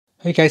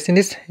Hey guys, in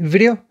this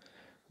video,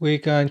 we're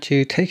going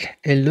to take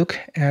a look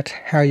at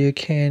how you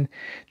can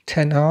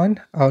turn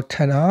on or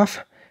turn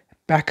off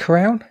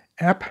background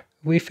app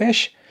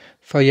refresh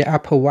for your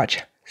Apple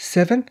Watch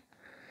 7.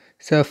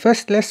 So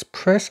first, let's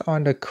press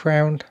on the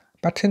crown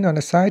button on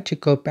the side to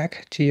go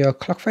back to your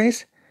clock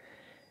face.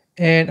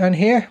 And on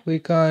here, we're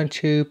going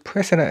to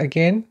press on it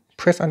again,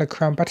 press on the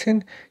crown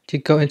button to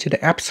go into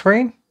the app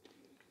screen.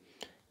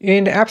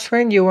 In the app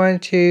screen, you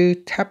want to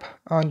tap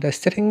on the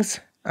settings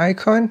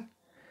icon.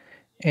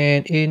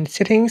 And in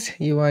settings,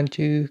 you want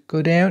to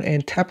go down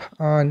and tap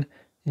on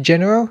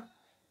general.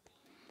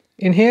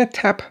 In here,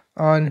 tap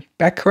on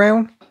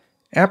background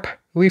app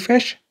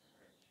refresh.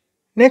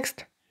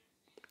 Next,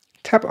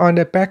 tap on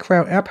the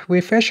background app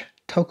refresh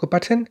toggle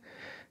button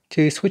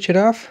to switch it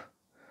off,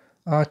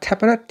 or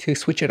tap on it to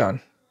switch it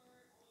on.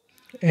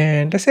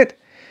 And that's it.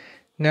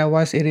 Now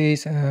once it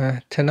is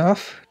turned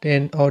off,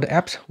 then all the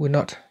apps will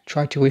not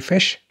try to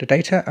refresh the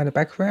data on the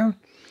background.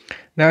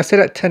 Now instead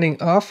of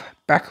turning off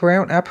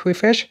background app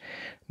refresh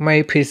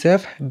may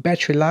preserve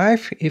battery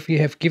life if you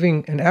have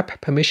given an app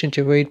permission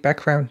to read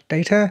background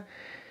data.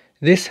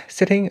 This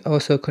setting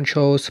also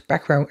controls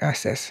background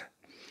access.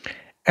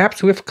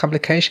 Apps with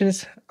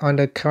complications on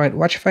the current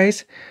watch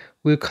face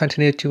will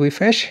continue to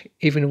refresh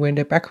even when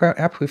the background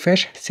app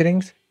refresh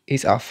settings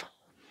is off.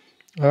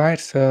 Alright,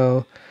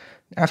 so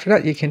after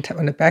that you can tap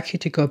on the back key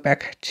to go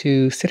back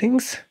to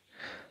settings.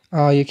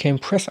 Or you can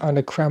press on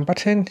the crown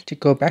button to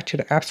go back to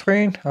the app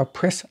screen, or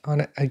press on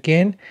it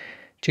again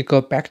to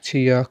go back to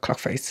your clock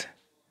face.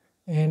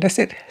 And that's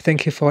it.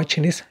 Thank you for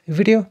watching this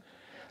video.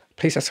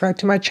 Please subscribe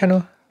to my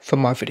channel for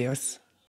more videos.